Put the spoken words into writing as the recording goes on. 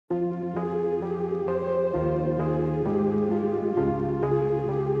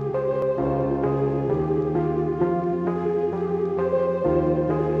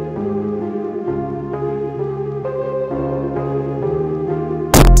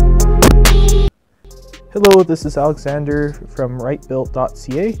Hello, this is Alexander from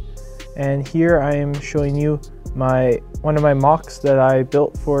WrightBuilt.ca, and here I am showing you one of my mocks that I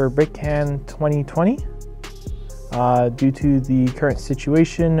built for BrickCan 2020. Due to the current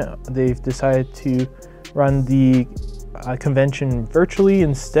situation, they've decided to run the convention virtually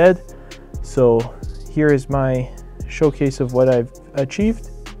instead. So here is my showcase of what I've achieved.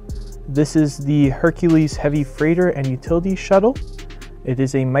 This is the Hercules Heavy Freighter and Utility Shuttle. It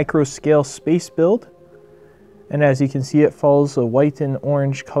is a micro-scale space build, and as you can see, it follows a white and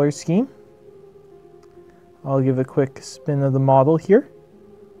orange color scheme. I'll give a quick spin of the model here.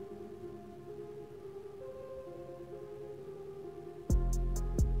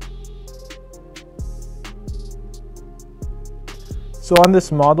 So on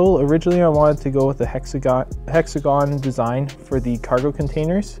this model, originally I wanted to go with a hexagon design for the cargo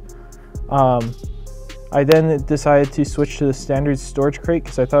containers. I then decided to switch to the standard storage crate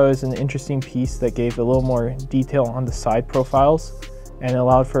because I thought it was an interesting piece that gave a little more detail on the side profiles and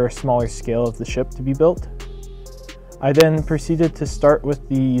allowed for a smaller scale of the ship to be built. I then proceeded to start with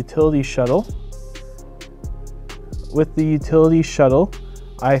the utility shuttle. With the utility shuttle,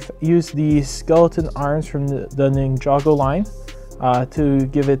 I've used the skeleton arms from the Ninjago line to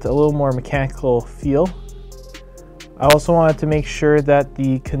give it a little more mechanical feel. I also wanted to make sure that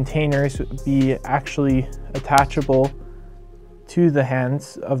the containers would be actually attachable to the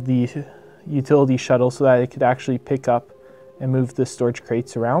hands of the utility shuttle so that it could actually pick up and move the storage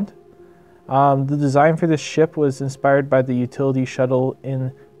crates around. The design for this ship was inspired by the utility shuttle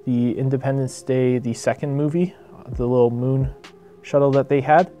in the Independence Day, the second movie, the little moon shuttle that they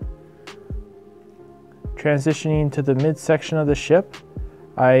had. Transitioning to the midsection of the ship,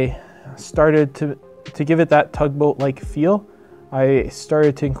 I started to give it that tugboat-like feel. I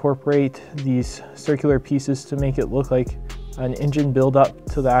started to incorporate these circular pieces to make it look like an engine build-up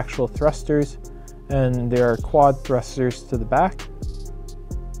to the actual thrusters, and there are quad thrusters to the back.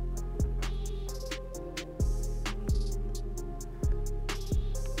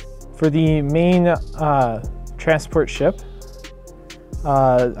 For the main transport ship,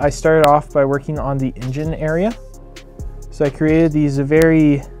 I started off by working on the engine area. So I created these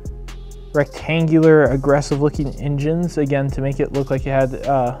very rectangular, aggressive looking engines, again to make it look like it had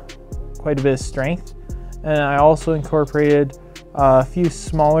quite a bit of strength. And I also incorporated a few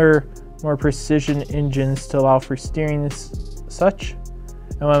smaller, more precision engines to allow for steering and such.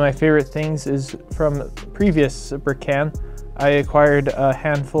 And one of my favorite things is from previous BrickCan, I acquired a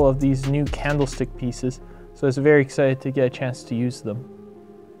handful of these new candlestick pieces, so I was very excited to get a chance to use them.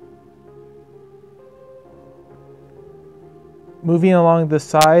 Moving along the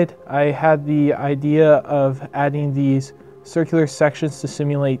side, I had the idea of adding these circular sections to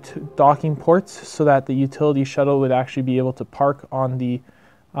simulate docking ports so that the utility shuttle would actually be able to park on the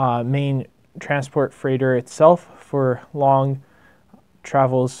main transport freighter itself for long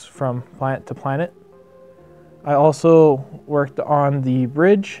travels from planet to planet. I also worked on the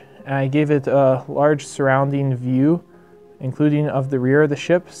bridge, and I gave it a large surrounding view, including of the rear of the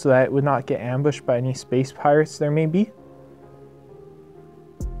ship, so that it would not get ambushed by any space pirates there may be.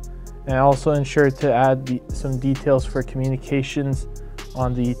 And I also ensured to add some details for communications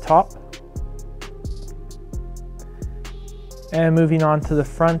on the top. And moving on to the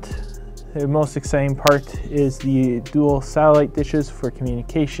front, the most exciting part is the dual satellite dishes for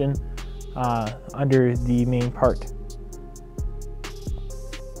communication under the main part.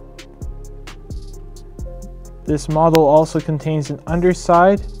 This model also contains an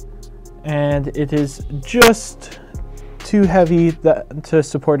underside, and it is just too heavy to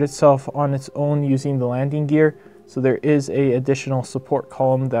support itself on its own using the landing gear, so there is an additional support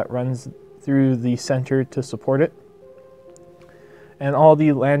column that runs through the center to support it. And all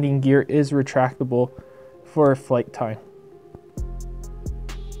the landing gear is retractable for flight time.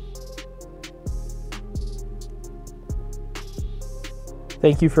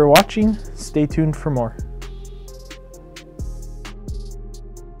 Thank you for watching. Stay tuned for more.